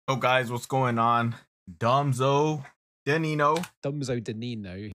Yo guys, what's going on? Dumbzo, Denino,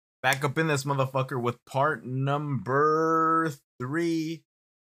 Denino. back up in this motherfucker with part number 3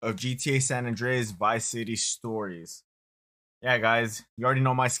 of GTA San Andreas Vice City Stories. Yeah, guys, you already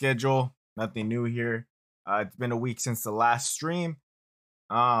know my schedule. Nothing new here. It's been a week since the last stream.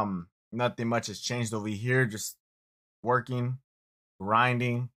 Nothing much has changed over here. Just working,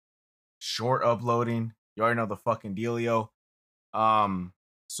 grinding, short uploading. You already know the fucking dealio.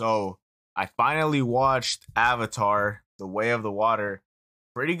 So I finally watched Avatar: The Way of the Water.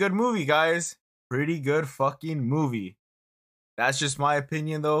 Pretty good movie, guys. Pretty good fucking movie. That's just my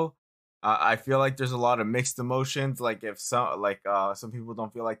opinion, though. I feel like there's a lot of mixed emotions. Like if some people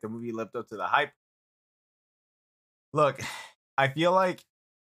don't feel like the movie lived up to the hype. Look, I feel like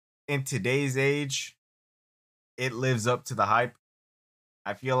in today's age, it lives up to the hype.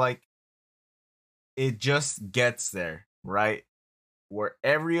 I feel like it just gets there, right? Where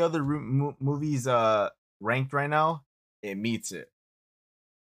every other movie's ranked right now, it meets it.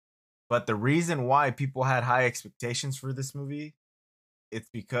 But the reason why people had high expectations for this movie, it's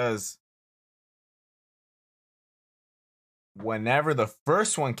because whenever the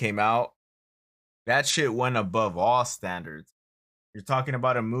first one came out, that shit went above all standards. You're talking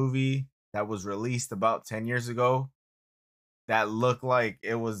about a movie that was released about 10 years ago that looked like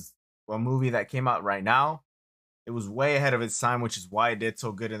it was a movie that came out right now. It was way ahead of its time, which is why it did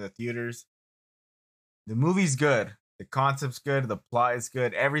so good in the theaters. The movie's good. The concept's good. The plot is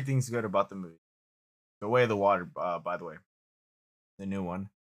good. Everything's good about the movie. The Way of the Water, by the way. The new one.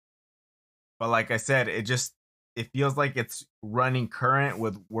 But like I said, it feels like it's running current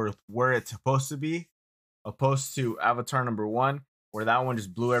with where it's supposed to be, opposed to Avatar number 1, where that one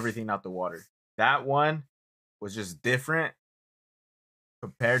just blew everything out the water. That one was just different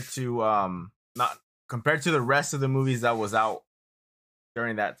compared to compared to the rest of the movies that was out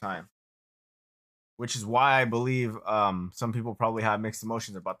during that time. Which is why I believe some people probably have mixed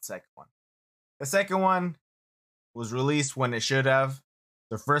emotions about the second one. The second one was released when it should have.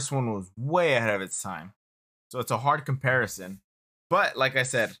 The first one was way ahead of its time. So it's a hard comparison. But like I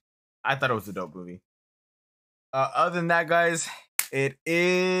said, I thought it was a dope movie. Other than that, guys, it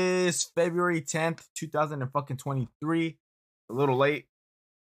is February 10th, 2023. A little late.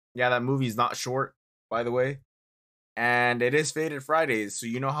 Yeah, that movie's not short, by the way. And it is Faded Fridays. So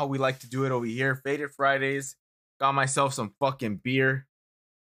you know how we like to do it over here. Faded Fridays. Got myself some fucking beer.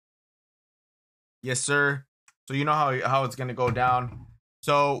 Yes, sir. So you know how it's going to go down.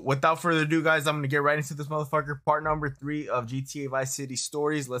 So without further ado, guys, I'm going to get right into this motherfucker. Part number 3 of GTA Vice City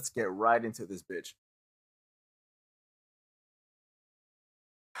Stories. Let's get right into this bitch.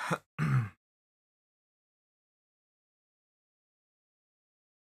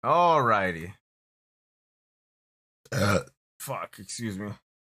 Alrighty. Fuck, excuse me.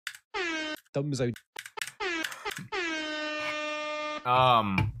 Dumbzo.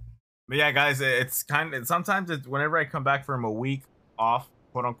 But yeah, guys, it's sometimes it's whenever I come back from a week off,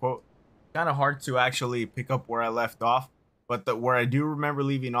 quote unquote, kind of hard to actually pick up where I left off. But where I do remember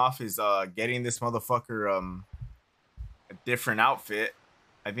leaving off is getting this motherfucker a different outfit.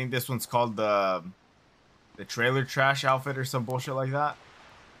 I think this one's called the trailer trash outfit or some bullshit like that.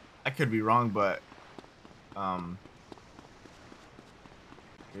 I could be wrong, but I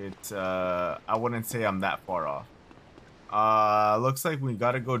wouldn't say I'm that far off. Looks like we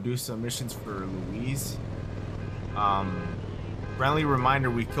gotta go do some missions for Louise. Friendly reminder,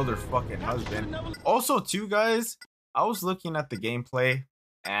 we killed her fucking husband. Also, too, guys, I was looking at the gameplay,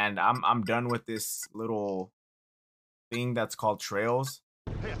 and I'm done with this little thing that's called trails.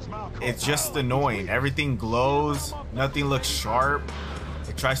 It's just annoying. Everything glows. Nothing looks sharp.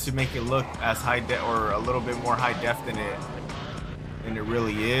 It tries to make it look as high def or a little bit more high def than it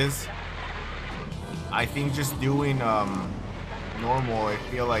really is. I think just doing normal, I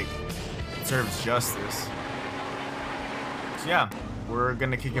feel like it serves justice. So yeah, we're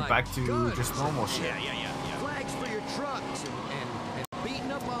gonna kick it back to just normal shit. Flags for your trucks and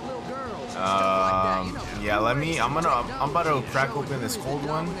beating up on little girls. Yeah, I'm about to crack open this cold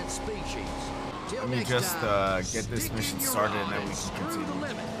one. Let me just get this mission started and then we can continue.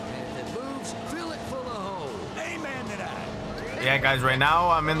 Yeah, guys, right now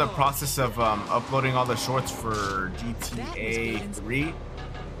I'm in the process of uploading all the shorts for GTA 3.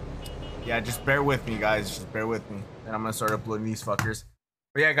 Yeah, just bear with me, guys. Just bear with me. And I'm gonna start uploading these fuckers.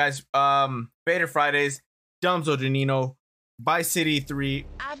 But yeah, guys, Faded Fridays, Dumbzo Denino, Vice City 3,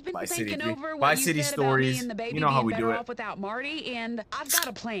 Vice City 3, Vice City Stories. You know how we do it. Without Marty, and I've got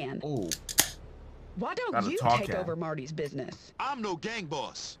a plan. Oh. Why don't you take over Marty's business? I'm no gang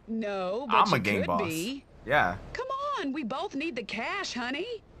boss. No, but I'm you a gang could boss. be. Yeah. Come on, we both need the cash,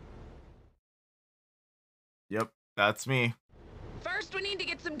 honey. Yep, that's me. First, we need to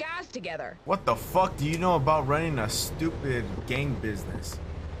get some guys together. What the fuck do you know about running a stupid gang business?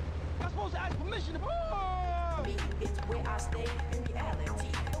 I'm supposed to ask permission to... It's where I stay in reality.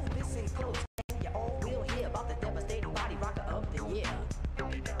 No, this ain't close. You all will hear about the devastating body rocker of the year.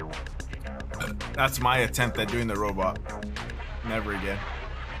 That's my attempt at doing the robot. Never again.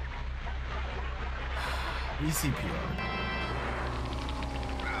 ECPR.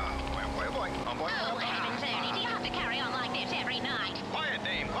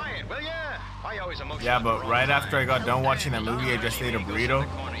 Yeah, but right after I got done watching that movie, I just ate a burrito.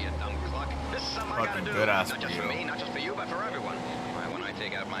 Fucking good ass burrito.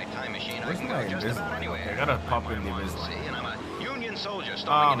 Where's my Invisalign? Okay, I gotta pop in the Invisalign.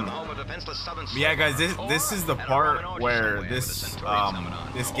 Yeah, guys, this is the part where this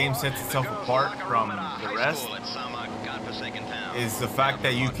game sets itself apart from the rest. Is the fact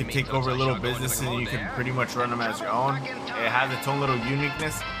that you can take over little businesses and you can pretty much run them as your own. It has its own little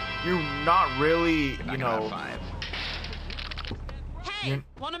uniqueness. You're not really, you know. Hey,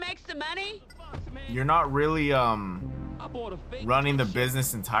 wanna make some money? You're not really running the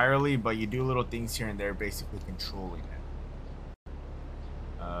business entirely, but you do little things here and there, basically controlling it.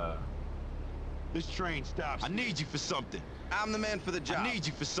 This train stops. I need you for something. I'm the man for the job. I need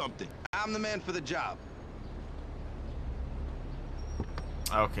you for something. I'm the man for the job.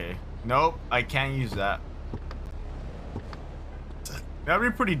 Okay. Nope, I can't use that.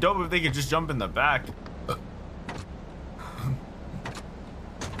 That'd be pretty dope if they could just jump in the back.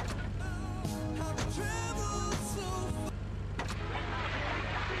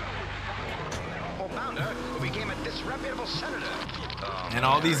 And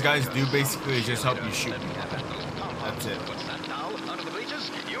all these guys do basically is just help you shoot. That's it.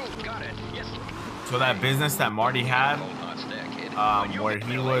 So that business that Marty had, where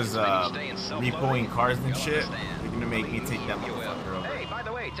he was repoing cars and shit, they're gonna make me take that motherfucker over.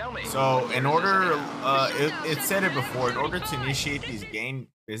 So in order, it said it before, in order to initiate these gang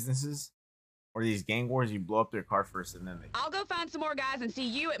businesses or these gang wars, you blow up their car first and then they... I'll go find some more guys and see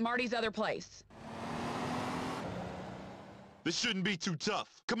you at Marty's other place. This shouldn't be too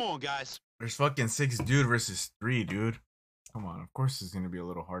tough. Come on, guys. There's fucking 6 dude versus 3, dude. Come on, of course it's gonna be a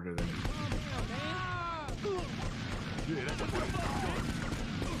little harder than...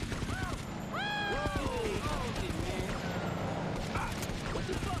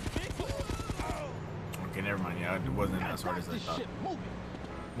 Okay, never mind. Yeah, it wasn't as hard as I thought.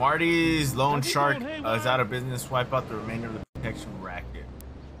 Marty's loan shark is out of business. Wipe out the remainder of the protection racket.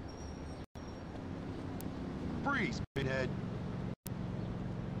 Freeze, pinhead.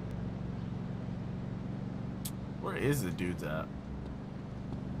 Where is the dudes at?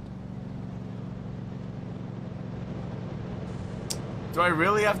 Do I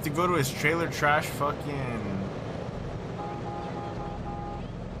really have to go to his trailer trash fucking...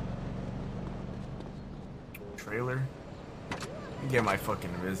 trailer? Let me get my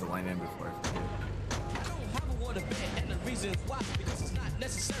fucking Invisalign in before I forget.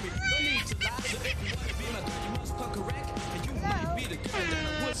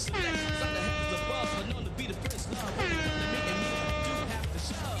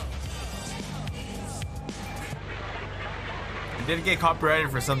 I did get copyrighted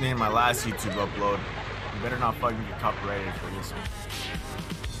for something in my last YouTube upload. You better not fucking get copyrighted for this one.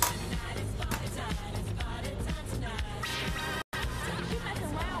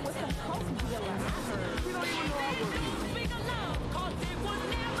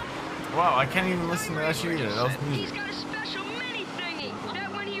 Wow, I can't even listen to that shit either. That was me. He's got a special mini thingy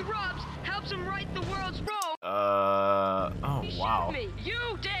that when he rubs helps him right the world's wrong. Oh wow.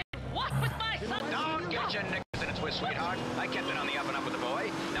 You did what with my son? Don't get your knickers in a twist, sweetheart. I kept it on the up and up with the boy.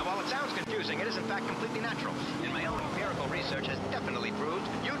 Now, while it sounds confusing, it is in fact completely natural. And my own empirical research has definitely proved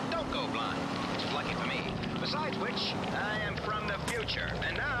you don't go blind. Which is lucky for me. Besides which, I am from the future.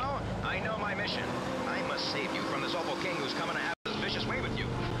 And now, I know my mission. I must save you from this awful king who's coming to have this vicious way with you.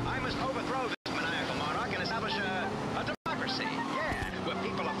 I must overthrow this maniacal monarch and establish a democracy. Yeah, where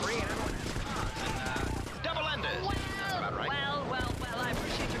people are free and everyone has cars and double-enders. That's about right. Well, I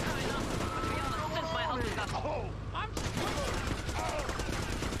appreciate your kind offer. To be honest, since my health has got... Oh, I'm...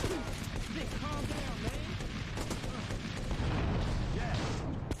 Vic, calm down, man.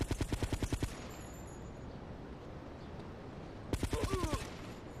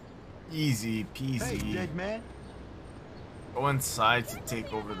 Easy peasy. Hey, dead man. Go inside to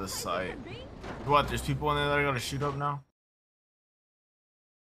take over the site. What? There's people in there that I gotta shoot up now?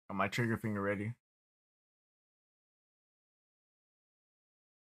 Got my trigger finger ready.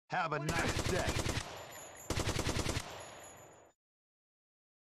 Have a nice day.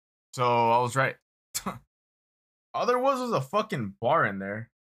 So I was right. All there was a fucking bar in there.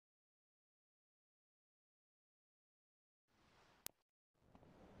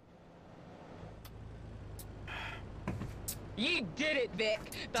 You did it,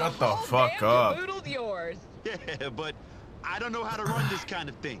 Vic. Shut the whole fuck damn up. caboodle's yours. Yeah, but I don't know how to run this kind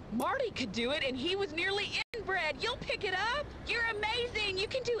of thing. Marty could do it, and he was nearly inbred. You'll pick it up. You're amazing. You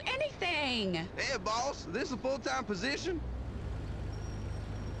can do anything. Hey, boss, this is a full-time position?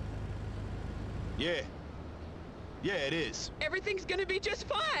 Yeah. Yeah, it is. Everything's gonna be just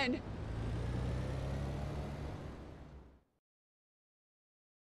fine.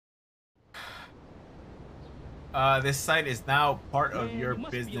 This site is now part of your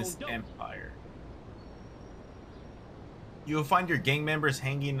business empire. You will find your gang members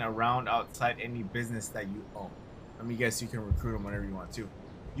hanging around outside any business that you own. Let me guess, you can recruit them whenever you want to.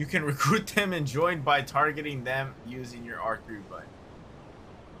 You can recruit them and join by targeting them using your R3 button.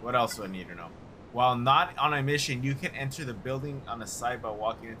 What else do I need to know? While not on a mission, you can enter the building on the side by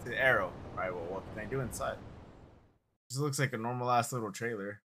walking into the arrow. Alright, well, what can I do inside? This looks like a normal ass little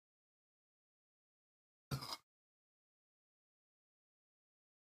trailer.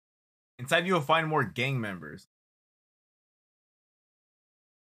 Inside, you will find more gang members.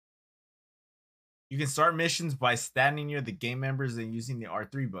 You can start missions by standing near the gang members and using the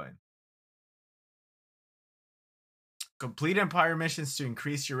R3 button. Complete Empire missions to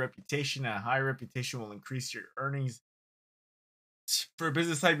increase your reputation. A high reputation will increase your earnings. For a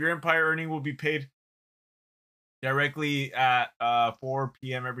business type, your Empire earning will be paid directly at 4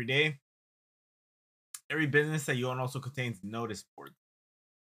 p.m. every day. Every business that you own also contains notice boards.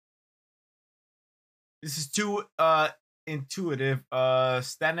 This is too intuitive.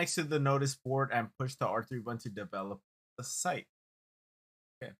 Stand next to the notice board and push the R3 button to develop the site.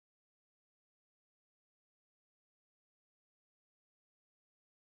 Okay.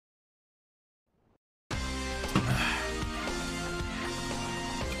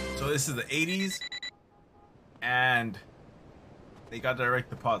 So this is the 80s, and they got direct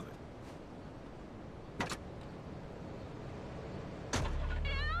deposit.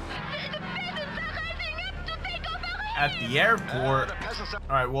 At the airport.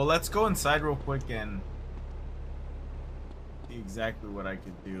 Alright, well, let's go inside real quick and see exactly what I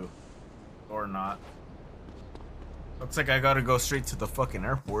could do. Or not. Looks like I gotta go straight to the fucking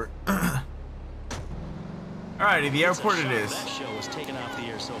airport. Alrighty, the airport it is. That show was taken off the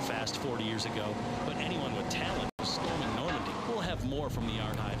air so fast 40 years ago, but anyone with talent was storming Normandy. We'll have more from the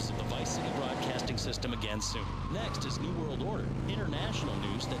archives of the Vice City Broadcasting System again soon. Next is New World Order, international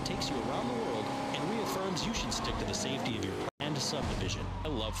news that takes you around the world and reaffirms you should stick to the safety of your planned subdivision. I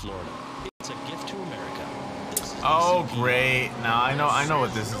love Florida. It's a gift to America. Oh great! Now I know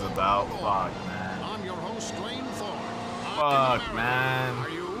what this is about. Fuck man. I'm your host, Dwayne Thorne. Fuck man. Are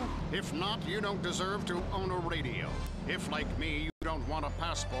you? If not, you don't deserve to own a radio. If, like me, you don't want a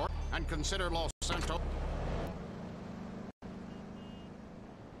passport and consider Los Santos.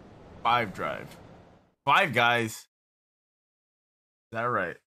 5 drive. 5 guys. Is that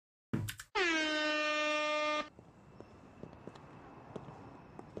right?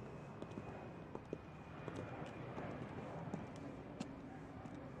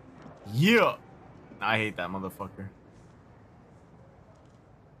 Yeah. I hate that motherfucker.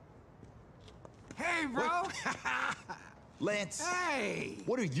 Hey, bro. Lance. Hey.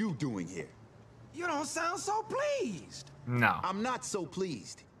 What are you doing here? You don't sound so pleased. No. I'm not so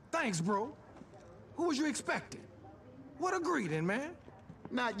pleased. Thanks, bro. Who was you expecting? What a greeting, man.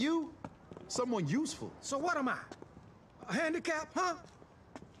 Not you. Someone useful. So what am I? A handicap, huh?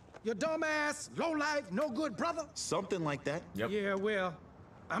 Your dumbass, low-life, no good brother? Something like that. Yep. Yeah, well,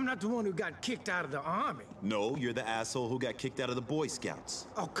 I'm not the one who got kicked out of the army. No, you're the asshole who got kicked out of the Boy Scouts.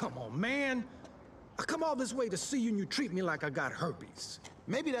 Oh, come on, man. I come all this way to see you and you treat me like I got herpes.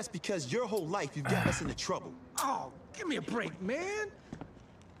 Maybe that's because your whole life you've gotten us into trouble. Oh, give me a break, man.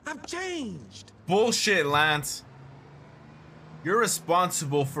 I've changed. Bullshit, Lance. You're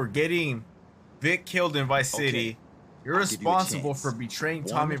responsible for getting Vic killed in Vice City. Okay. You're responsible for betraying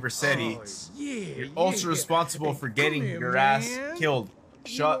Tommy Vercetti. Oh, yeah, You're also responsible for getting your ass killed.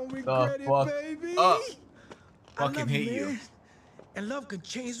 Shut the fuck up. Fucking hate you. And love can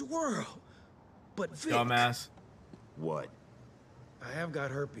change the world. But Vic, Dumbass. What? I have got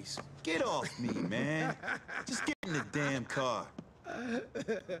herpes. Get off me, man. Just get in the damn car.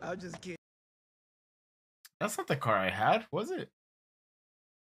 I'm just kidding. That's not the car I had, was it?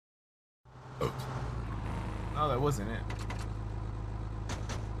 No, that wasn't it.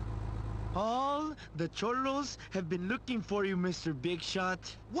 All the cholos have been looking for you, Mr. Big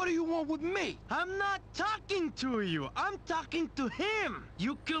Shot. What do you want with me? I'm not talking to you. I'm talking to him.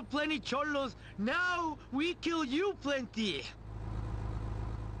 You kill plenty cholos. Now we kill you plenty.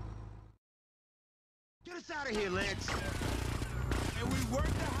 Get us out of here, Lance. And we work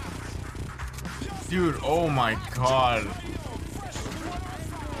the house. Dude, oh my god.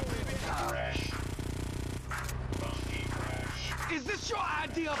 Is this your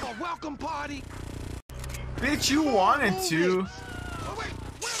idea of a welcome party? Bitch, you wanted to. Oh, wait,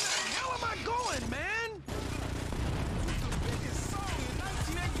 where the hell am I going, man? The biggest song in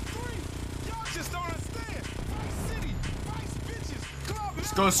 1983. Y'all just don't understand. Vice City, Vice Bitches, Club.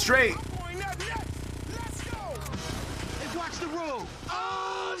 Let's go straight. I'm going up next. Let's go. Hey, watch the road.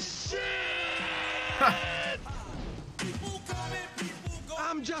 Oh, shit!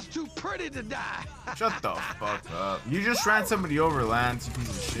 I'm just too pretty to die. Shut the fuck up. You just ran somebody over, Lance, you piece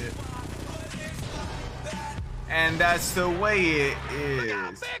of shit. And that's the way it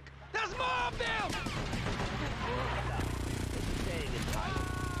is. There's more of them!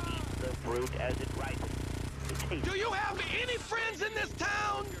 Do you have any friends in this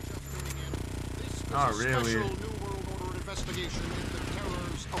town? Not really. Special New World Order investigation into the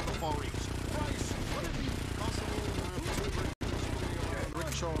terrors of the Far East. Bryce, would it be possible to bring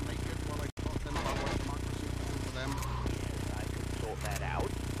rickshaw naked while I talk them about what democracy can do for them? Yes, I can sort that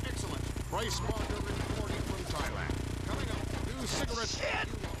out. Excellent. Bryce Barker reporting from Thailand. Coming up, new cigarettes. Shit!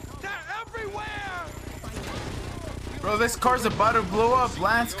 They're everywhere! Bro, this car's about to blow up.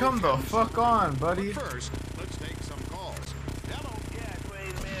 Lance, come the fuck on, buddy. First, let's take some calls. Hello. Yeah,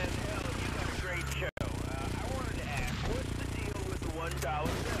 Quaid, man, hell, you got a great show. I wanted to ask, what's the deal with the $1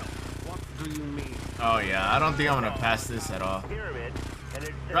 bill? What do you mean? Oh yeah, I don't think I'm gonna pass this at all. Pyramid, and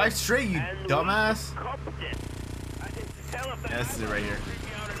it Drive straight, you dumbass. Yeah, This is it right here.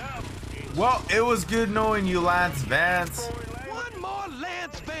 Well, it was good knowing you, Lance Vance. One more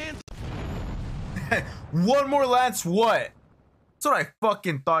Lance Vance. One more Lance what? That's what I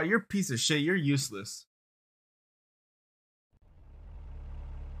fucking thought. You're a piece of shit. You're useless.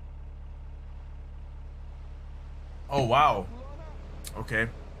 Oh, wow. Okay.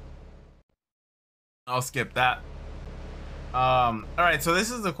 I'll skip that. Alright, so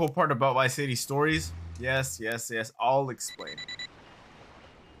this is the cool part about Vice City stories. Yes. I'll explain.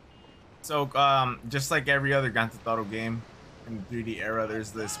 So, just like every other Grand Theft Auto game in the 3D era,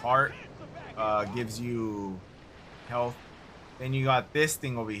 there's this heart. Gives you health. Then you got this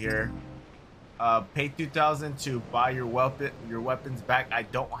thing over here. Pay 2,000 to buy your weapons back. I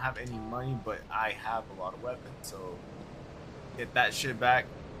don't have any money, but I have a lot of weapons, so get that shit back.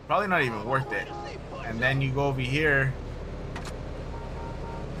 Probably not even worth it. And then you go over here.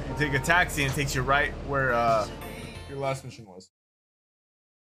 You take a taxi and it takes you right where your last mission was.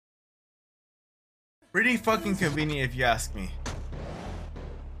 Pretty fucking convenient if you ask me.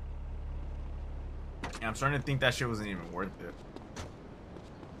 Yeah, I'm starting to think that shit wasn't even worth it.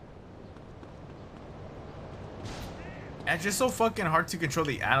 And it's just so fucking hard to control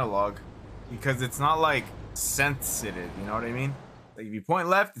the analog because it's not like sensitive, you know what I mean? Like if you point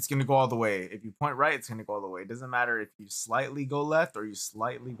left, it's gonna go all the way. If you point right, it's gonna go all the way. It doesn't matter if you slightly go left or you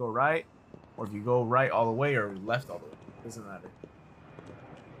slightly go right, or if you go right all the way or left all the way. It doesn't matter.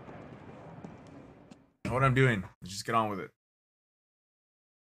 Know what I'm doing? Just get on with it.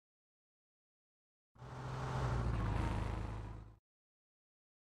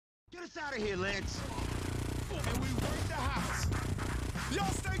 Get us out of here, Lance. And we work the house.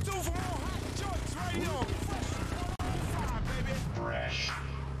 Y'all stay tuned for more hot joints right here on Fresh, baby. Fresh.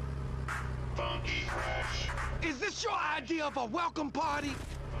 Funky fresh. Is this your idea of a welcome party?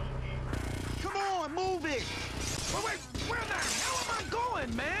 Come on, move it. Wait, where the hell am I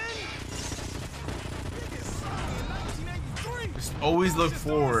going, man? Biggest song in 1983. Just always look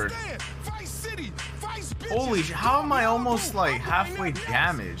forward. Vice City, Vice Bitches. Holy shit, how am I almost like halfway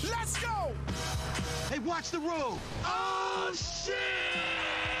damaged? Let's go. Hey, watch the road. Oh, shit!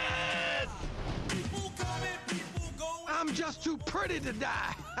 I'm just too pretty to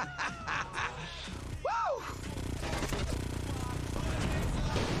die. Woo!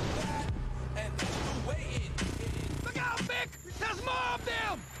 Look out, Vic! There's more of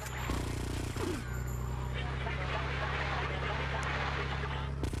them!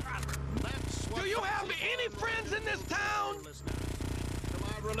 Do you have any friends in this town? To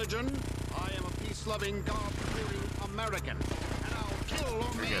my religion, I am a peace-loving, God-fearing American, and I'll kill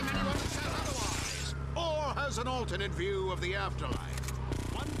or maim anyone who says otherwise, or has an alternate view of the afterlife.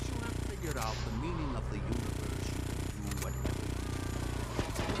 Once you have figured out the meaning of the universe, you can do whatever you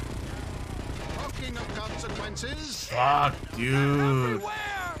want. Talking of consequences... Fuck, dude.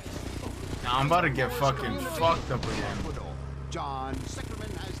 Now I'm about to get fucking fucked up again. John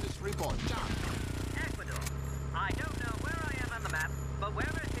Sickerman has this report. John. Ecuador. I don't know where I am on the map, but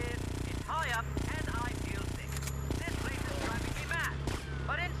wherever it is, it's high up, and I feel sick. This place is driving me mad.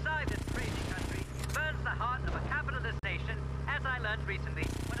 But inside this crazy country burns the heart of a capitalist nation, as I learned recently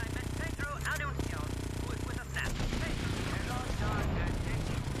when I met Pedro Anuncion, who was with us now. Hello, John.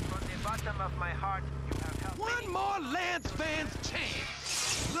 From the bottom of my heart, you have helped me. One more Lance Vance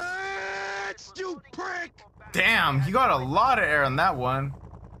chance. Lance, you prick! Damn, he got a lot of air on that one.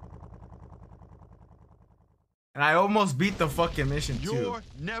 And I almost beat the fucking mission too. You're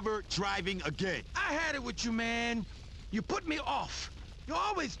never driving again. I had it with you, man. You put me off. You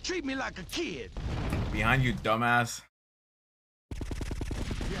always treat me like a kid. Behind you, dumbass.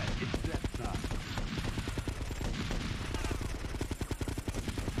 Yeah, it's that time.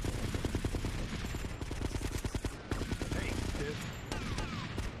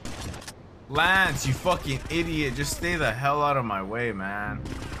 Lance, you fucking idiot. Just stay the hell out of my way, man.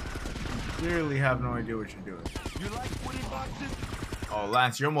 You clearly have no idea what you're doing. You like 20 boxes? Oh,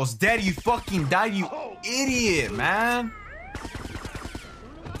 Lance, you're almost dead. You fucking died, you idiot, man.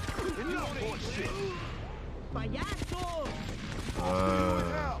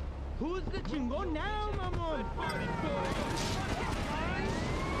 Who's the chingon now, mamon?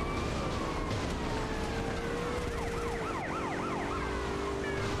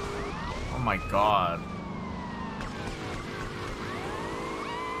 Oh my god.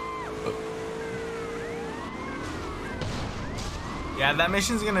 Yeah, that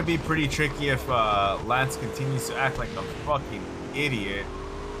mission's gonna be pretty tricky if Lance continues to act like a fucking idiot.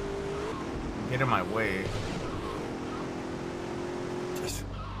 Get in my way.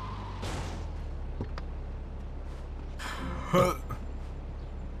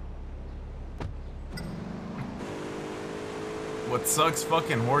 What sucks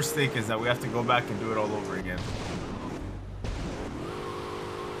fucking horse steak is that we have to go back and do it all over again.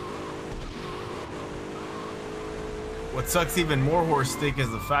 What sucks even more horse steak is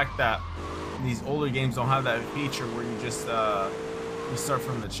the fact that these older games don't have that feature where you just you start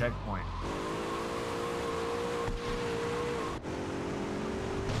from the checkpoint.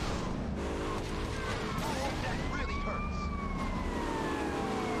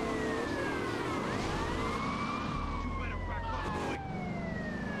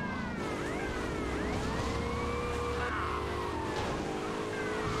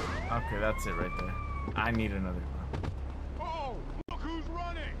 Okay, that's it right there. I need another one. Oh, look who's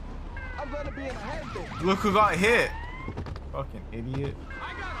running! I'm gonna be in a handle. Look who got hit! Fucking idiot.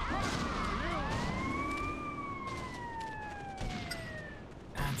 I got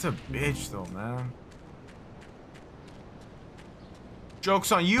That's a bitch though, man.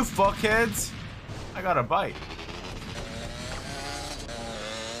 Joke's on you, fuckheads! I got a bite.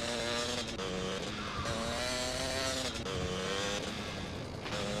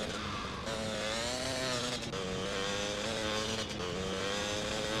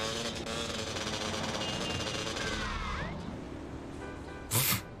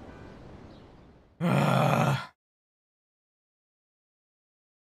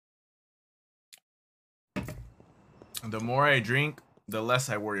 The more I drink, the less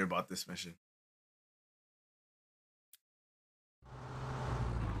I worry about this mission.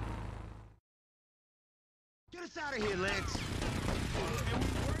 Get us out of here, Lance. And we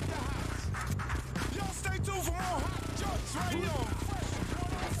work the house. Y'all stay tuned for more hot jokes right here on Fresh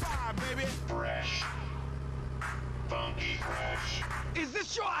 105, baby. Fresh. Funky fresh. Is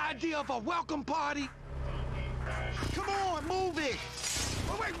this your idea of a welcome party? Come on, move it.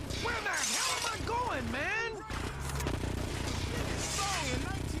 Oh, wait, where the hell am I going, man? Song in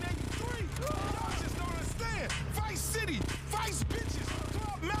 1983. Y'all just don't understand. Vice City, Vice Bitches,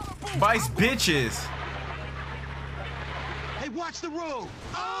 Club Malibu. Vice bitches. Hey, watch the road.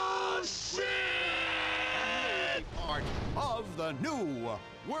 Oh, shit! Part of the new world.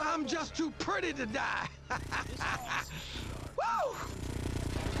 I'm just too pretty to die. Woo!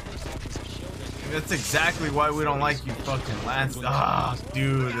 That's exactly why we don't like you fucking Lance. Ah,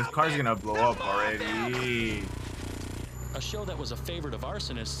 dude, this car's gonna blow up already. A show that was a favorite of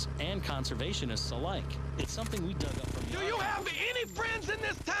arsonists and conservationists alike. It's something we dug up from the Do you have any friends in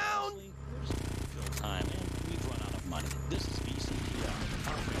this town? time, and we've run out of money. This is VCPR,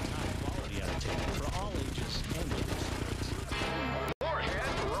 offering high-quality entertainment for all ages and living. Moorhead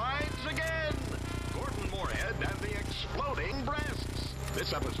rides again! Gordon Moorhead and the Exploding Breasts.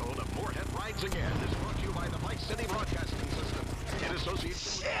 This episode of Moorhead Rides Again is brought to you by the Vice City Broadcasting System in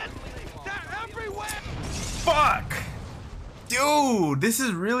association. Shit! They're everywhere! Fuck! Dude, this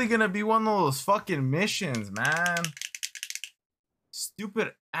is really gonna be one of those fucking missions, man.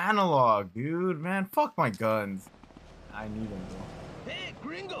 Stupid analog, dude. Man, fuck my guns. I need them, bro. Hey,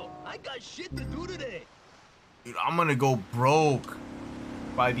 gringo, I got shit to do today. Dude, I'm gonna go broke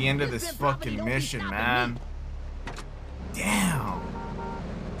by the end of this fucking mission, man. Damn.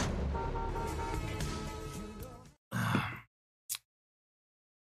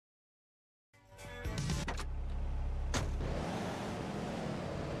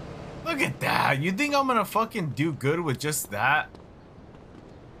 Look at that. You think I'm gonna fucking do good with just that?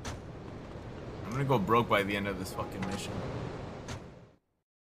 I'm gonna go broke by the end of this fucking mission.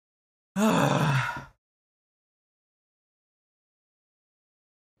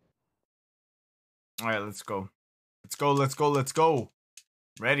 Alright, let's go. Let's go, let's go, let's go.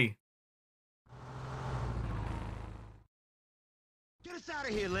 Ready. Get us out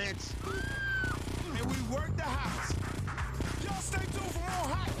of here, Lance. And we work the house. Y'all stay tuned for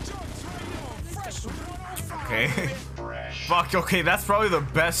more hot joints right on Fresh 105. Okay. Fuck, okay, that's probably the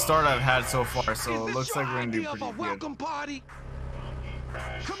best start I've had so far, so it looks like we're gonna do pretty good. Welcome party.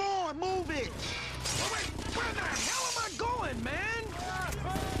 Come on, move it. Wait, where the hell am I going, man?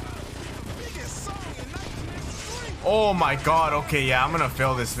 Biggest song in 1983. Oh my god, okay, yeah, I'm gonna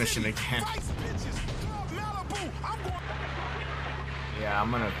fail this mission again. Yeah,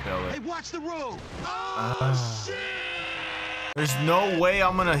 I'm gonna fail it. Hey, watch the road. Oh, shit. There's no way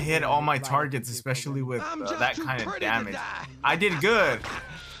I'm gonna hit all my targets, especially with that kind of damage. I did good.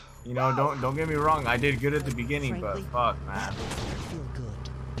 You know, don't get me wrong. I did good at the beginning, but fuck, man. Feel good.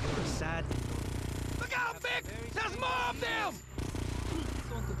 Sad. Look out, Vic! There's more of them!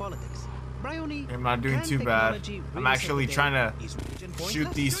 Going to politics. Bryony, I'm not doing too bad. I'm actually trying to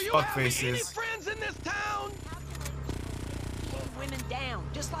shoot these fuck faces. Friends in this town? Keeping women down,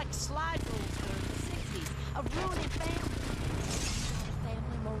 just like slide rules were in the 60s. A ruining family.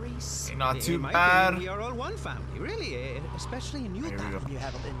 Family, Maurice. Not too bad. We are all one family, really, especially in Utah. You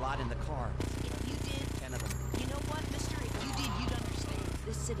have a lot in the car. If you did, 10 of them. you know what, mister? If you did, you'd understand.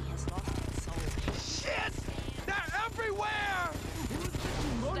 This city has lost its soul. Shit! They're everywhere!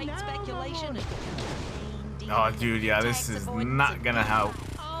 State speculation is Oh, dude, yeah, this is not gonna help.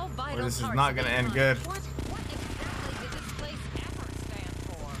 Or this is not gonna end good. What exactly did this place ever stand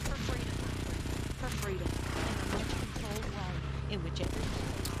for? For freedom. In a much controlled way, in which everyone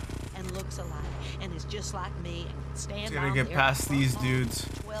and looks alike and is just like me and can stand Just gonna out get there past with these a dudes.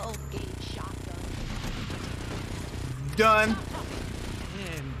 12-gauge shotgun. Done.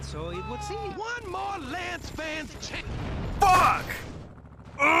 And so it would seem. One more Lance Vance chance. Fuck!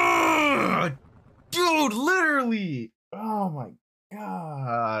 Ugh! Dude, literally! Oh my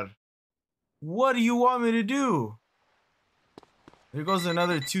god. What do you want me to do? There goes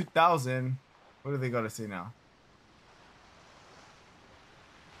another 2,000. What do they gotta say now?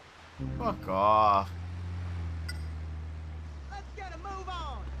 Fuck off. Let's get a move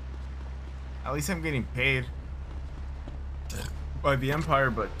on. At least I'm getting paid by the Empire,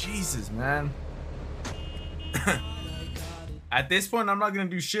 but Jesus, man. At this point, I'm not gonna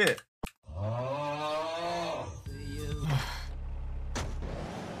do shit.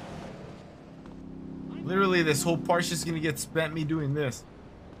 Literally, this whole part's just gonna get spent me doing this.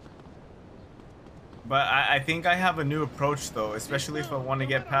 But I think I have a new approach, though, especially if I want to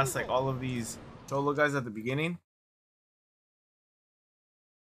get past like all of these solo guys at the beginning.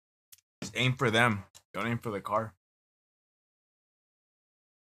 Just aim for them. Don't aim for the car.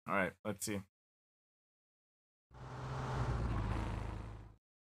 All right, let's see.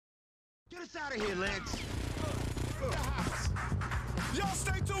 Get us out of here, Lance. Y'all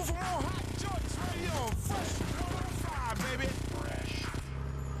stay tuned for more hot joints right here on Fresh 105, baby. Fresh.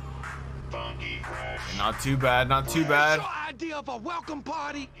 Funky fresh. Not too bad, not too bad. What's your idea of a welcome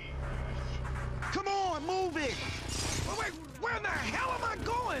party? Come on, move it. Wait, where the hell am I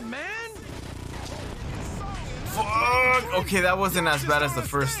going, man? Fuck! Okay, that wasn't as bad as the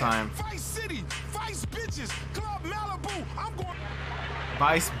first time. Vice City, Vice Bitches, Club Malibu. I'm going.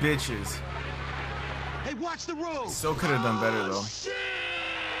 Vice bitches. Hey, watch the road. Still could have done better though.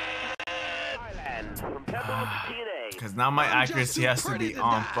 Because now my accuracy has to be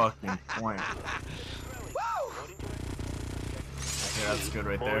on fucking point. Okay, that's good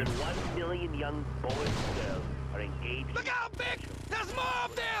right there. 1 million young boys and girls are engaged. Look out, Vic! There's more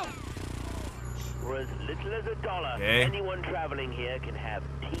of them! For as little as $1, Okay. anyone traveling here can have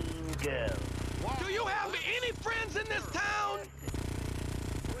teen girls. Do you have any friends in this town?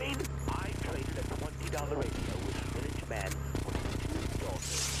 I mean, I traded a $20 radio with a village man for 2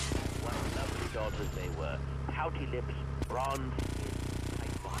 daughters. What lovely daughters they were. Pouty lips, bronze skin,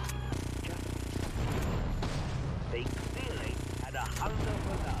 tight bodies. Just... They clearly had a hunger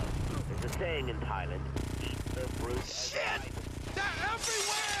for love. There's a saying in Thailand, eat the fruit as Shit! They're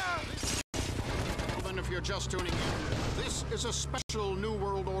Even if you're just tuning in, this is a special New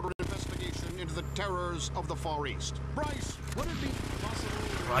World Order investigation into the terrors of the Far East. Bryce, would it be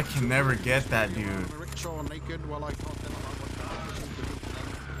possible? Bro, I can never get that, dude. Rickshaw naked while I taught them about what God to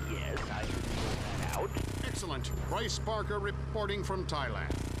do. Yes, I can pull that out. Excellent. Bryce Barker reporting from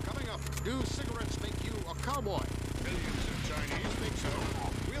Thailand. Coming up, do cigarettes make you a cowboy? Millions of Chinese think so.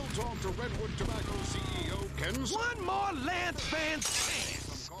 We'll talk to Redwood Tobacco CEO Ken. One more Lance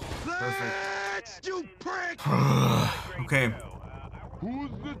Vance. Let's you prick. Okay. Who's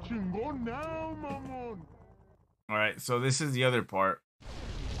the chingon now, Mamon? All right. So this is the other part.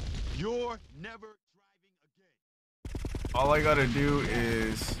 You're never All I gotta do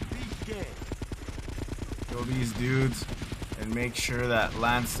is kill these dudes and make sure that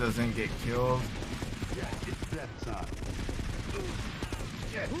Lance doesn't get killed. Yeah, it's that time.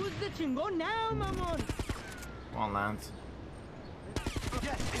 Who's the chingon now, Mamon? Come on, Lance.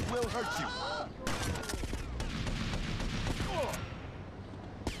 Yes, it will hurt you.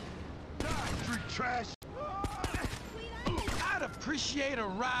 Die, street trash. I'd appreciate a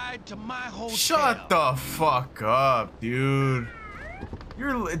ride to my hotel. Shut the fuck up, dude.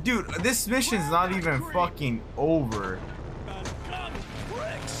 Dude, this mission's not even fucking over.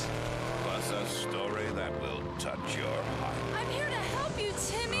 Plus a story that will touch your heart. I'm here to help you,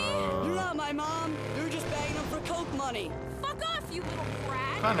 Timmy. You're not my mom. You're just begging him for coke money. Fuck off, you little brat.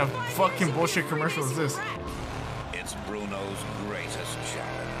 What kind of fucking bullshit commercial is this? It's Bruno's greatest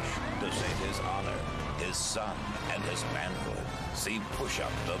challenge. To save his honor, his son, and his manhood. See Push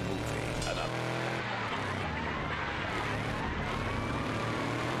Up the movie and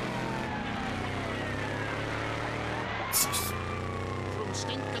From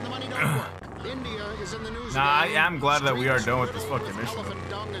stink and the money don't work. India is in the news Nah, again. I'm glad that we are Streets done with this riddled fucking with mission. elephant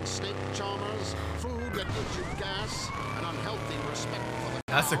dung and snake charmers, food that gives you gas, an unhealthy respect for the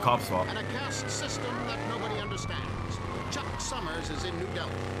That's the cow, cop's fault. and a caste system that nobody understands. Chuck Summers is in New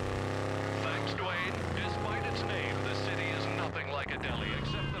Delhi. Thanks, Dwayne. Despite its name, the city is nothing like a deli,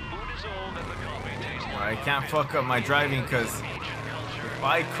 except the food is old and the coffee tastes I can't fuck up my driving because if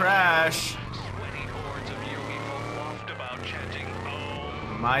I crash,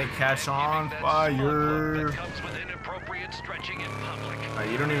 might catch on fire. Alright,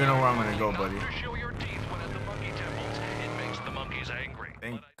 you don't even know where I'm gonna go, buddy.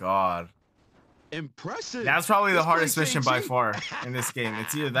 Thank God. Impressive. That's probably the This hardest place mission ain't by cheap. far in this game.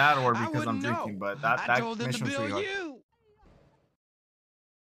 It's either that or I because I'm wouldn't drinking, know. but I that told them to mission's pretty bill hard. you.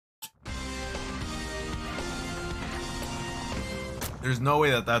 There's no way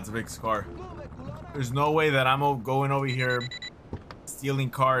that that's Vic's car. There's no way that I'm going over here stealing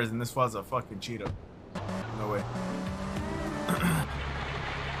cars and this was a fucking Cheetah. No way.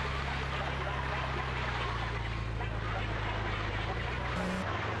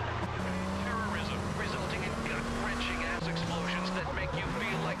 Terrorism resulting in gut-wrenching ass explosions that make you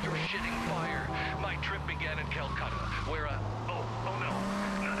feel like you're shitting fire. My trip began in Calcutta, where oh no,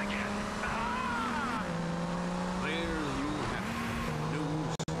 not again. There you have it.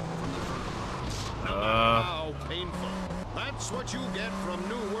 News from the front. No matter how painful. That's what you get from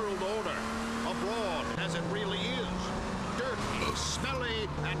New World Order. Abroad, as it really is. Dirty, smelly,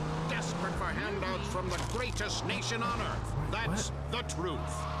 and desperate for handouts from the greatest nation on earth. That's the truth.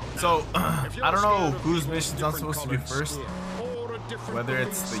 So, If you're I don't know scared of whose people's missions I'm different supposed to do colored first. skin or a different Whether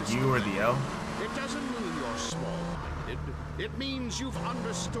it's belief the U or the L. it doesn't mean you're small-minded. It means you've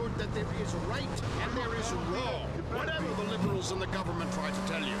understood that there is right and there is wrong. Whatever the liberals and the government try to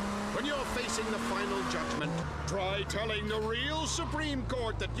tell you. When you're facing the final judgment, try telling the real Supreme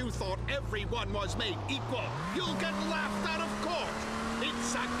Court that you thought everyone was made equal. You'll get laughed out of court.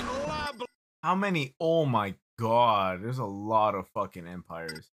 It's a club. How many? Oh my God. There's a lot of fucking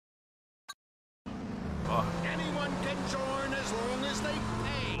empires. Fuck. Anyone can join as long as they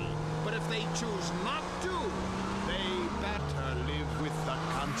pay. But if they choose not to, they better live with the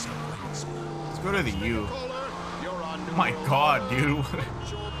consequences. Let's go to the U. Caller, you're on Oh my God, dude.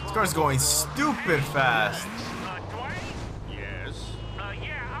 This car's going stupid fast. Yes.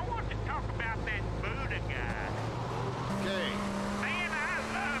 Yeah, I want to talk about that Buddha guy. Okay. Man, I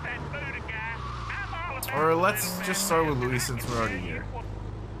love that Buddha guy. I'm all about Or let's just start with Louis since we're already here.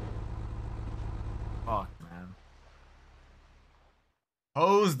 Fuck, man.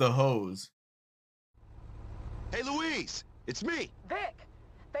 Hose the hose. Hey, Louise, it's me. Vic,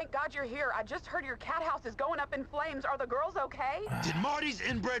 thank God you're here. I just heard your cat house is going up in flames. Are the girls okay? Did Marty's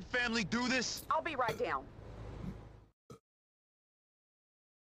inbred family do this? I'll be right down.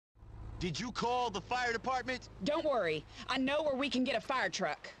 Did you call the fire department? Don't worry. I know where we can get a fire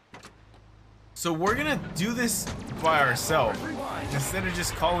truck. So we're gonna do this by ourselves instead of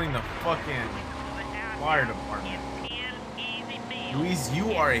just calling the fucking fire department. Luis,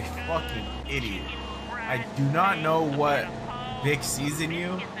 you are a fucking idiot. I do not know what Vic sees in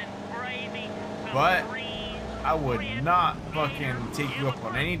you, but I would not fucking take you up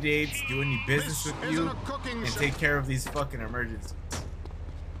on any dates, do any business with you, and take care of these fucking emergencies.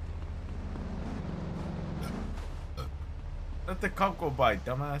 Let the cop go by,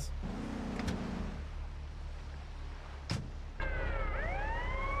 dumbass.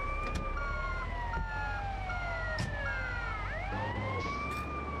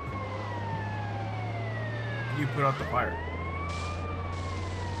 You put out the fire.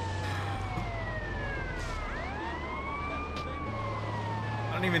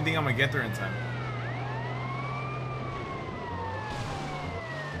 I don't even think I'm gonna get there in time.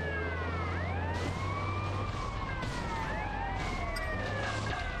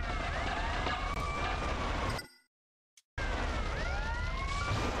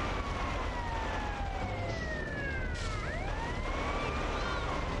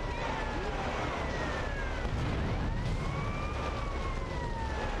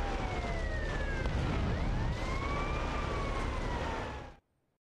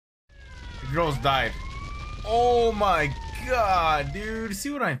 Girls died. Oh my god, dude. See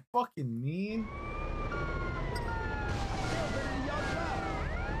what I fucking mean?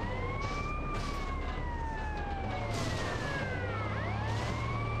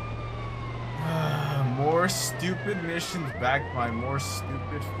 More stupid missions backed by more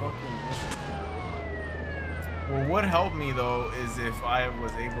stupid fucking missions. Well, what helped me though is if I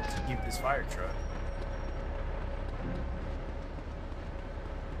was able to keep this fire truck.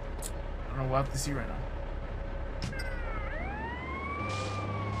 I don't know, we'll have to see right now.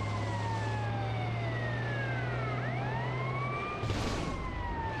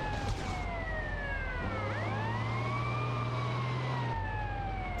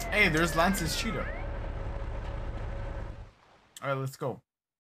 Hey, there's Lance's Cheetah. Alright, let's go.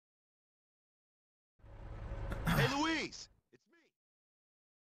 Hey, Luis! It's me!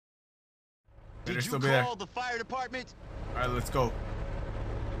 Better Did you still be there. call the fire department? Alright, let's go.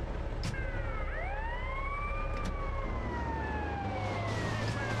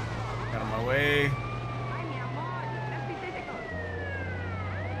 Got on my way.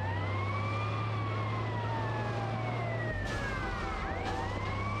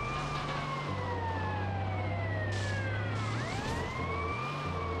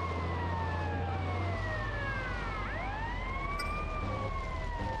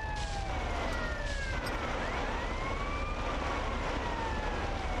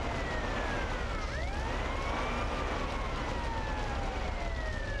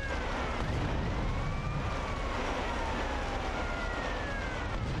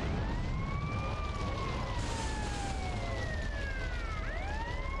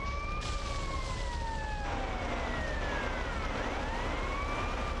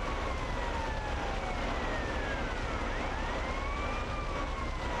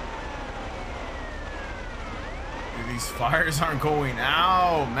 These fires aren't going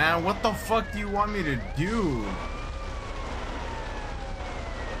out, man. What the fuck do you want me to do?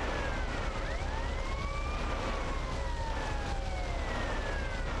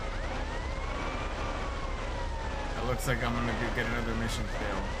 It looks like I'm gonna get another mission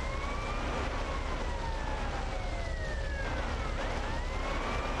fail.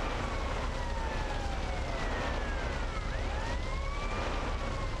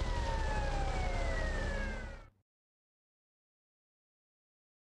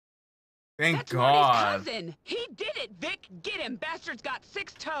 Thank That's God. Marty's cousin. He did it, Vic. Get him. Bastard's got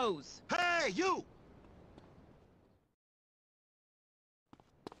 6 toes. Hey, you!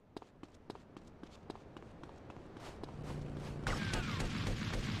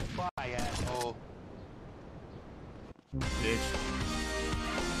 Bye, asshole. Bitch.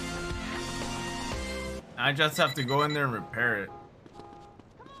 I just have to go in there and repair it.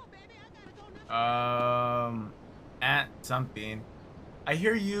 At something. I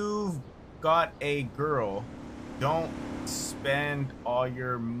hear you've got a girl. Don't spend all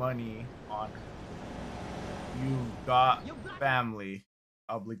your money on her. You've got family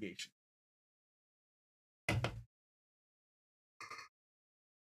obligation.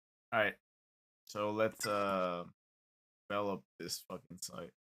 Alright. So let's develop this fucking site.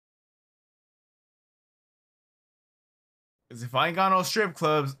 Cause if I ain't got no strip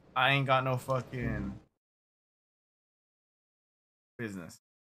clubs, I ain't got no fucking business.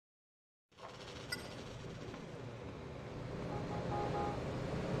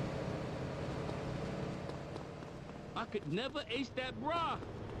 I could never ace that bra.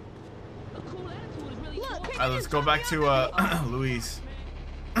 Alright, let's go back to Luis.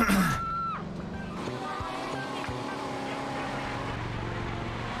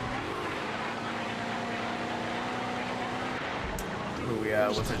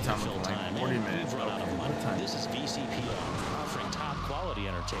 What's our time looking like? 40 minutes. Okay, what time? This is VCPR, offering top quality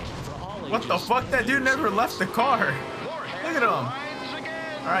entertainment for all ages. What the fuck? That dude never left the car. Look at him.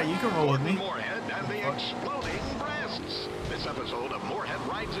 Alright, you can roll with me. Moorhead and the exploding breasts. This episode of Moorhead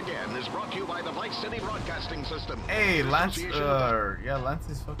Rides Again is brought to you by the Vice City Broadcasting System. Hey, Lance. Yeah, Lance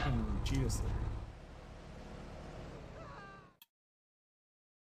is fucking Cheetah.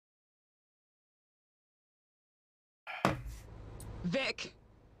 Vic.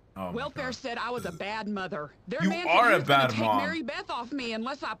 Oh Welfare said I was a bad mother. Their You man are said he a was gonna bad take mom. Mary Beth off me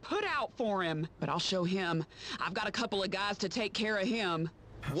unless I put out for him. But I'll show him. I've got a couple of guys to take care of him.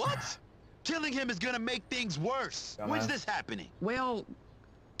 What? Killing him is gonna make things worse. When's this happening? Well,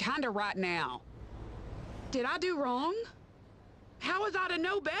 kinda right now. Did I do wrong? How was I to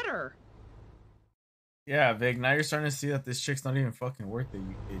know better? Yeah, Vic, now you're starting to see that this chick's not even fucking worth it,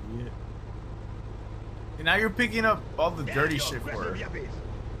 you idiot. And now you're picking up all the dirty shit for her.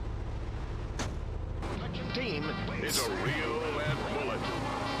 Team is a real lead bullet.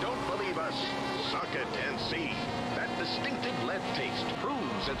 Don't believe us? Suck it and see. That distinctive lead taste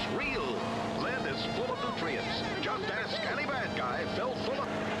proves it's real. Lead is full of nutrients. Just ask any bad guy filled full of...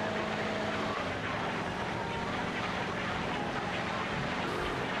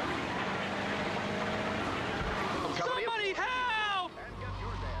 Somebody help!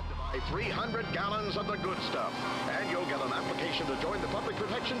 300 gallons of the good stuff, and you'll get an application to join the public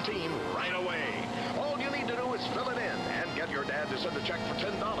protection team right away. All you need to do is fill it in and get your dad to send a check for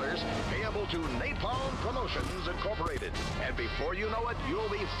 $10 payable to Napalm Promotions Incorporated. And before you know it, you'll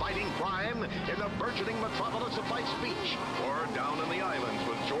be fighting crime in the burgeoning metropolis of Vice Beach or down in the islands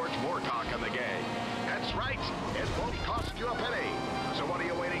with George Moorcock and the gang. That's right, it won't cost you a penny. So what are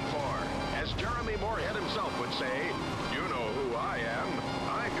you waiting for? As Jeremy Moorhead himself would say, you know who I am.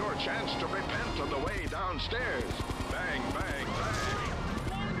 I'm your chance to repent on the way downstairs. Bang, bang,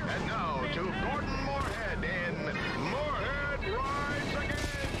 bang. And now to Gordon Moorhead in Moorhead Rides Again.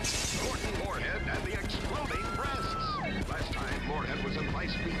 Gordon Moorhead and the exploding breasts. Last time Moorhead was in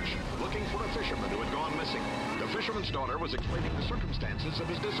Vice Beach looking for a fisherman who had gone missing. The fisherman's daughter was explaining the circumstances of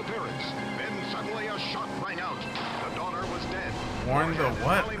his disappearance. Then suddenly a shot rang out. The daughter was dead. Warn the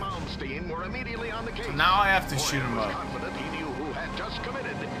what? Were immediately on the case. So now I have to shoot him up. Confident he knew who had just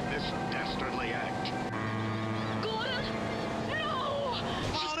committed this dastardly act. Gordon! No!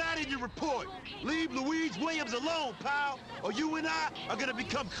 All that in your report. Leave Louise Williams alone, pal, or you and I are gonna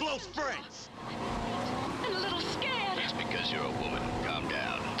become close friends. I'm a little scared. That's because you're a woman. Calm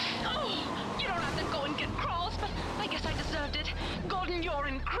down. Oh, you don't have to go and get cross, but I guess I deserved it. Gordon, you're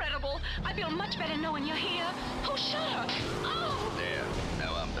incredible. I feel much better knowing you're here. Who shot her? Oh! There.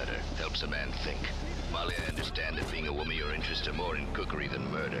 Now I'm better. Helps a man think. Molly, I understand that being a woman, your interests are more in cookery than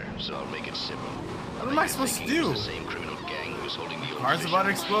murder, so I'll make it simple. What am I supposed to do? The same criminal gang who was holding the old Car's about to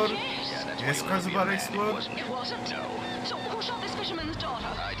explode? Yeah, that's Yes, why you car's wanna be about a to man. explode? It wasn't? No. So who shot this fisherman's daughter?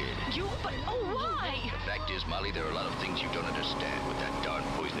 I did. You? But, oh, why? The fact is, Molly, there are a lot of things you don't understand with that darn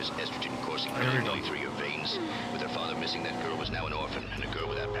poisonous estrogen coursing nearly through your veins. With her father missing, that girl was now an orphan, and a girl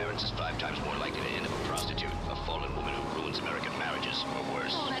without parents is 5 times more likely to end up a prostitute, a fallen woman who ruins American marriages, or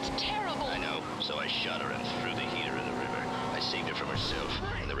worse. Oh, that's terrible. I know, so I shot her and threw the heater in the river. I saved her from herself,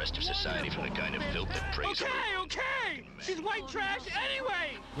 and the rest of society from the kind of filth that preys on her. Okay! She's white trash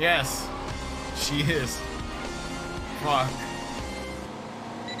anyway! Yes, she is. Fuck.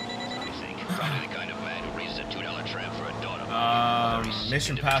 Probably the kind of man who raises a $2 tramp for a daughter.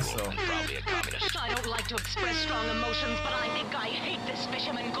 Mission passed though. Probably a communist. I don't like to express strong emotions, but I think I hate this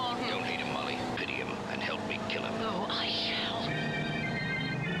fisherman, Gordon. Don't hate him, Molly. Pity him and help me kill him. Oh, I shall.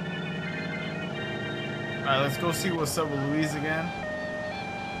 Alright, let's go see what's up with Louise again.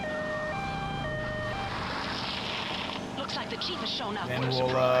 Looks like the chief has shown up. And What a we'll,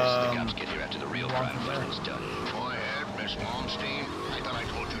 surprise. The cops get here after the real crime from there. is done. Go ahead, Miss Longstein. I thought I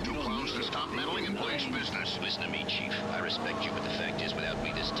told you 2 clowns to stop meddling in police business. Listen to me, Chief. I respect you, but the fact is, without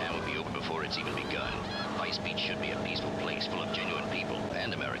me, this town would be over before it's even begun. Vice Beach should be a peaceful place full of genuine people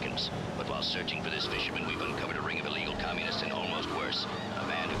and Americans. But while searching for this fisherman, we've uncovered a ring of illegal communists and almost worse, a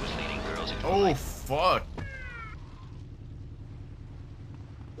man who was leading girls into Oh, fuck.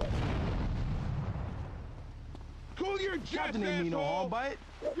 Cool your jets, Captain ain't mean no harm by it.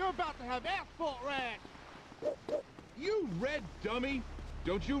 You're about to have asphalt rash. You red dummy.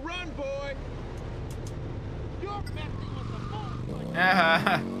 Don't you run, boy. You're messing with the moon.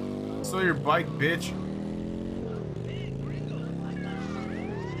 Ah, stole your bike, bitch.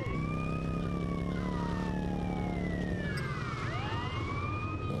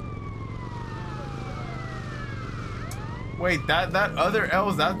 Wait, that other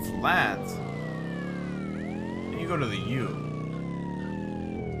L's, that's Lance. Then you go to the U.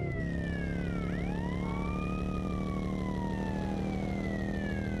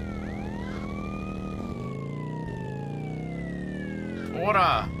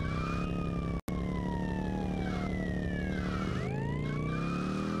 Ora.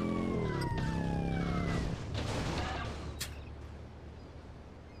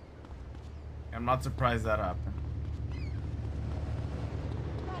 I'm not surprised that happened.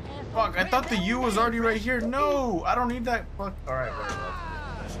 Fuck, I thought the U was already right here. No, I don't need that. Fuck. Alright, whatever.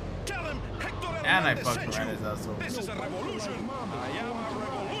 And I fucked around his asshole. This is a revolution. I am a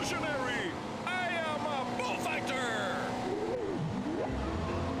revolutionary. I am a bullfighter.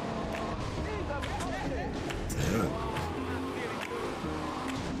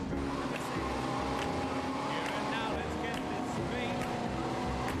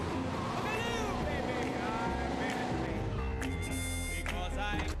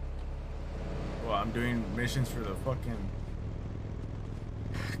 Well, I'm doing missions for the fucking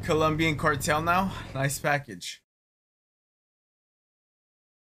Colombian cartel now. Nice package.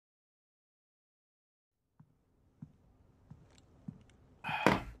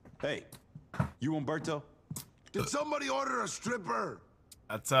 Hey, you Umberto? Did somebody order a stripper?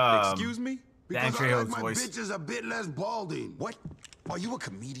 That's Excuse me? Because Dan I like Trejo's my voice. bitches a bit less balding. What? Are you a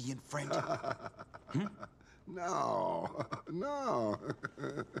comedian, friend? No, no.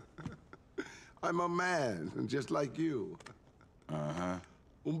 I'm a man, just like you. Uh-huh.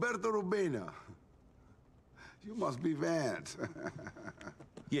 Umberto Rubina. You must be Vance.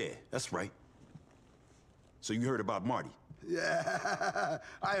 Yeah, that's right. So you heard about Marty? Yeah,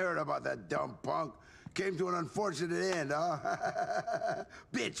 I heard about that dumb punk. Came to an unfortunate end, huh?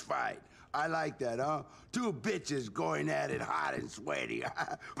 Bitch fight. I like that, huh? Two bitches going at it hot and sweaty.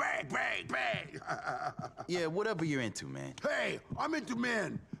 Bang, bang, bang. Yeah, whatever you're into, man. Hey, I'm into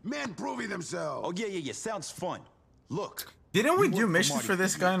men. Men proving themselves. Oh, yeah. Sounds fun. Look. Didn't we you do work missions Marty for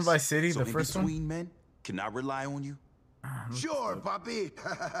this guy in years. Vice City, So the in first one? between men, can I rely on you? Sure, papi.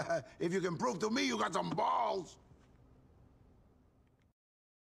 If you can prove to me you got some balls.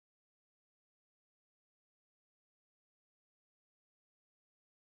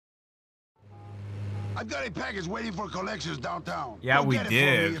 I've got a package waiting for collections downtown. Yeah, Go we get it for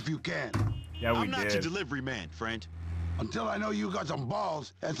did. me if you can. Yeah, we I'm not did. your delivery man, friend. Until I know you got some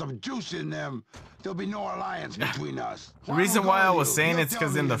balls and some juice in them, there'll be no alliance between us. The reason why I was saying You'll it's tell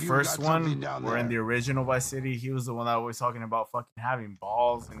because me in the if you first got something one, down or in the there. original Vice City, he was the one that was talking about fucking having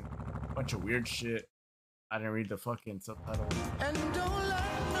balls and a bunch of weird shit. I didn't read the fucking subtitle. And don't let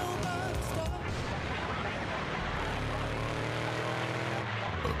nobody stop.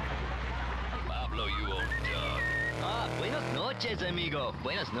 Pablo, you old dog. Ah, buenas noches, amigo.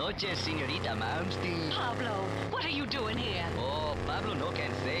 Buenas noches, señorita Malmsteen. Pablo, what are you doing here? Oh, Pablo no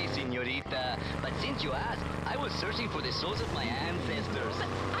can say, señorita. But since you asked, I was searching for the souls of my ancestors. But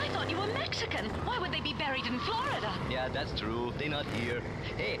I thought you were Mexican. Why would they be buried in Florida? Yeah, that's true. They're not here.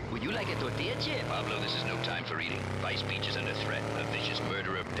 Hey, would you like a tortilla chip? Pablo, this is no time for eating. Vice Beach is under threat. A vicious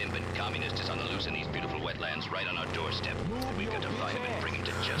murderer, pimp, and communist is on the loose in these beautiful wetlands right on our doorstep. We've got to find him and bring him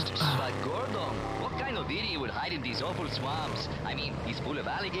to justice. But Gordon, what kind of idiot would hide in these awful swamps? I mean, he's full of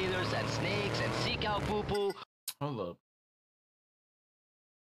alligators and snakes and sea cow poo-poo. Hold up.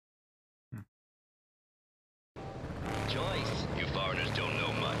 Choice. You foreigners don't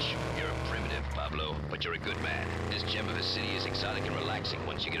know much. You're a primitive, Pablo, but you're a good man. This gem of a city is exotic and relaxing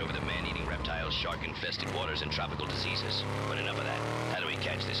once you get over the man-eating reptiles, shark-infested waters, and tropical diseases. But enough of that. How do we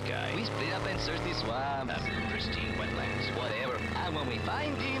catch this guy? We split up and search the swamps. After the pristine wetlands. Whatever. And when we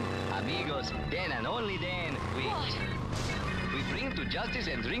find him, amigos, then and only then, we bring him to justice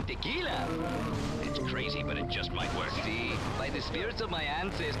and drink tequila. It's crazy, but it just might work. See, by the spirits of my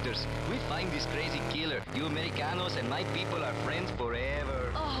ancestors, we find this crazy killer. You Americanos and my people are friends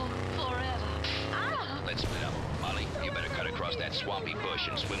forever. Oh, forever. Ah! Let's split up. Molly, you better cut across that swampy bush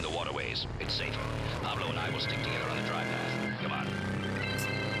and swim the waterways. It's safer. Pablo and I will stick together on the dry path. Come on.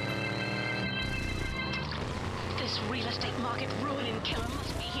 This real estate market ruining killer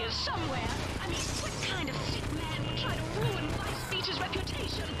must be here somewhere. I mean, what kind of sick man would try to ruin Vice Beach's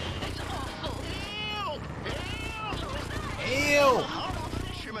reputation? It's awful. Ew!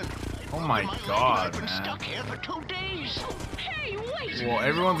 Oh my god, I've been man. stuck here for 2 days. Hey, wait! Well,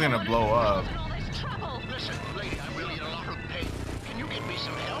 everyone's gonna blow up. Listen, lady, I'm really in a lot of pain. Can you get me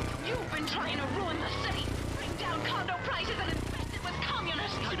some help? You've been trying to ruin the city, bring down condo prices and infest it with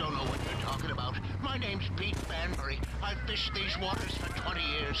communists. I don't know what you're talking about. My name's Pete Banbury. I've fished these waters for 20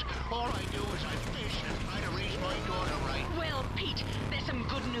 years. years. All I do is I fish and try to raise my daughter right. Well, Pete, there's some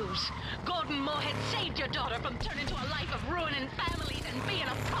good news. Gordon Moorhead saved your daughter from turning to a life of ruining families and being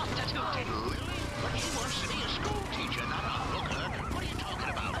a prostitute. Oh, really? But she wants to be a school teacher, not a hooker. What are you talking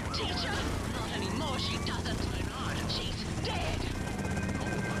about? A teacher? Not anymore, she doesn't. Why not? She's dead.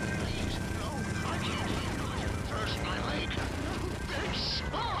 Oh, please, no. I can't handle it. First my leg. This.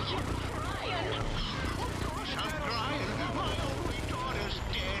 Oh, you're crying. Of course I'm crying. My only daughter's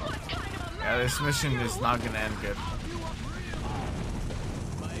dead. What kind of a man Yeah, this mission is not gonna end good.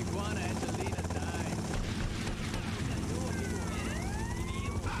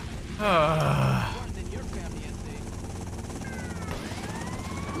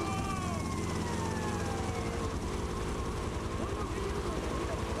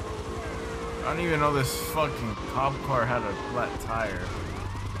 I don't even know this fucking cop car had a flat tire.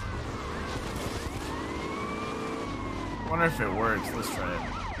 Wonder if it works. Let's try it.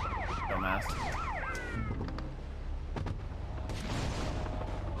 Dumbass.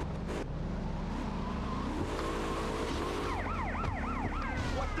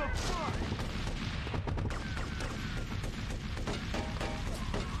 What the fuck?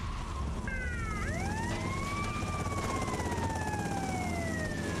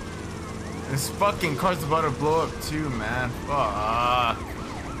 This fucking car's about to blow up too, man. Fuck.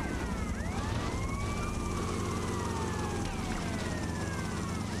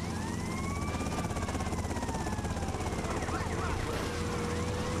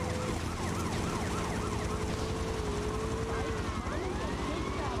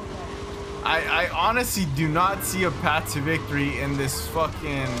 I honestly do not see a path to victory in this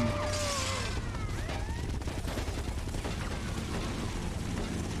fucking...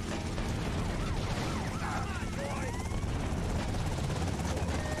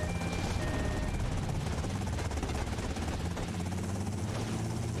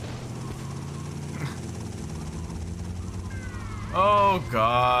 Oh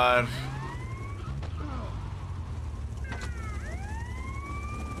God.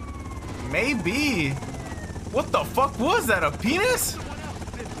 Maybe. What the fuck was that? A penis?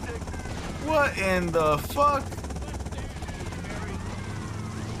 What in the fuck?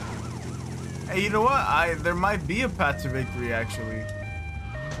 Hey, you know what? There might be a path to victory actually.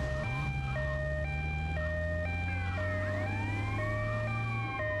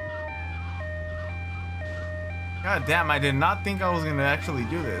 God damn, I did not think I was gonna actually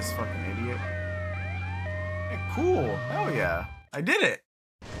do this, fucking idiot. Hey, cool. Hell yeah. I did it.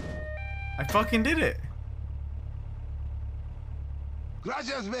 I fucking did it.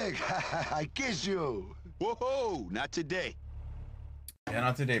 Gracias, Vic. I kiss you. Whoa, not today. Yeah,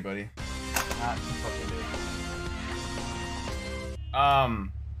 not today, buddy. Not fucking day.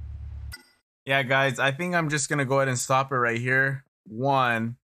 Yeah, guys, I think I'm just gonna go ahead and stop it right here.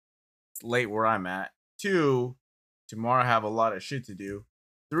 1, it's late where I'm at. 2, tomorrow I have a lot of shit to do.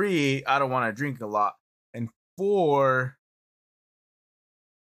 3, I don't want to drink a lot. And 4,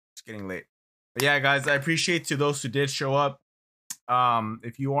 it's getting late. But yeah, guys, I appreciate to those who did show up.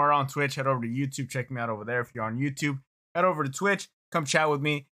 If you are on Twitch, head over to YouTube. Check me out over there. If you're on YouTube, head over to Twitch. Come chat with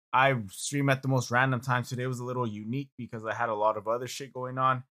me. I stream at the most random times. Today was a little unique because I had a lot of other shit going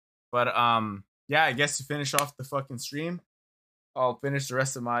on. But yeah, I guess to finish off the fucking stream, I'll finish the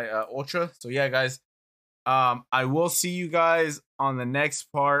rest of my ultra. So yeah, guys, I will see you guys on the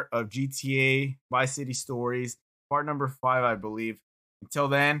next part of GTA Vice City Stories, part number 5, I believe. Until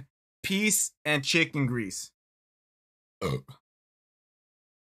then, peace and chicken grease.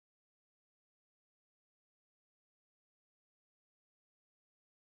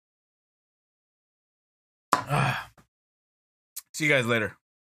 See you guys later.